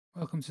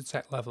Welcome to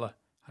Tech Leveler,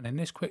 and in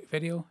this quick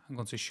video I'm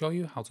going to show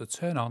you how to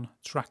turn on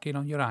tracking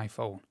on your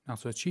iPhone. Now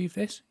to achieve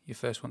this, you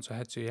first want to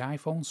head to your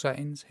iPhone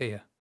settings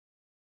here.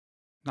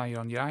 Now you're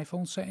on your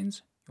iPhone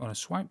settings, you want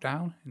to swipe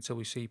down until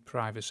we see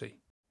privacy.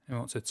 And we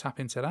want to tap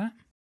into that.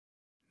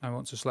 Now we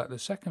want to select the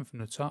second from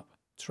the top,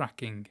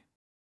 tracking.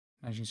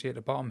 As you can see at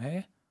the bottom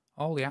here,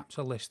 all the apps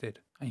are listed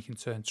and you can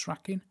turn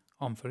tracking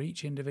on for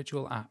each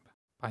individual app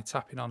by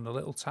tapping on the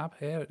little tab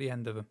here at the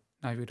end of them.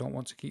 Now if you don't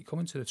want to keep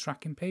coming to the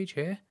tracking page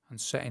here and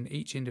setting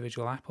each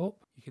individual app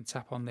up, you can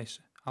tap on this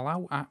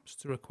allow apps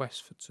to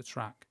request to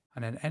track,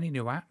 and then any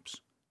new apps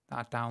that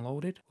are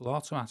downloaded will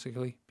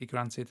automatically be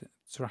granted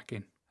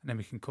tracking. And then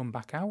we can come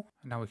back out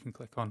and now we can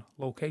click on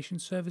location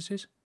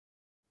services.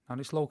 Now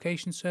this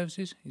location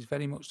services is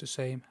very much the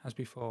same as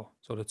before.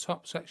 So the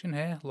top section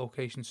here,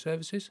 location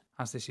services,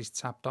 as this is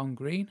tabbed on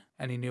green,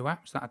 any new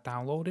apps that are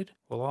downloaded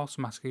will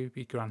automatically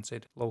be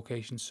granted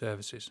location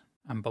services.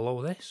 And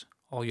below this,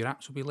 all your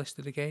apps will be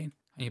listed again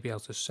and you'll be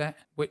able to set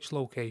which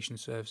location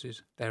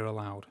services they're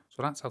allowed.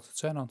 So that's how to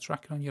turn on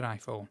tracking on your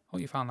iPhone.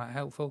 Hope you found that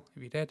helpful.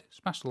 If you did,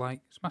 smash the like,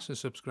 smash the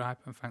subscribe,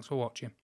 and thanks for watching.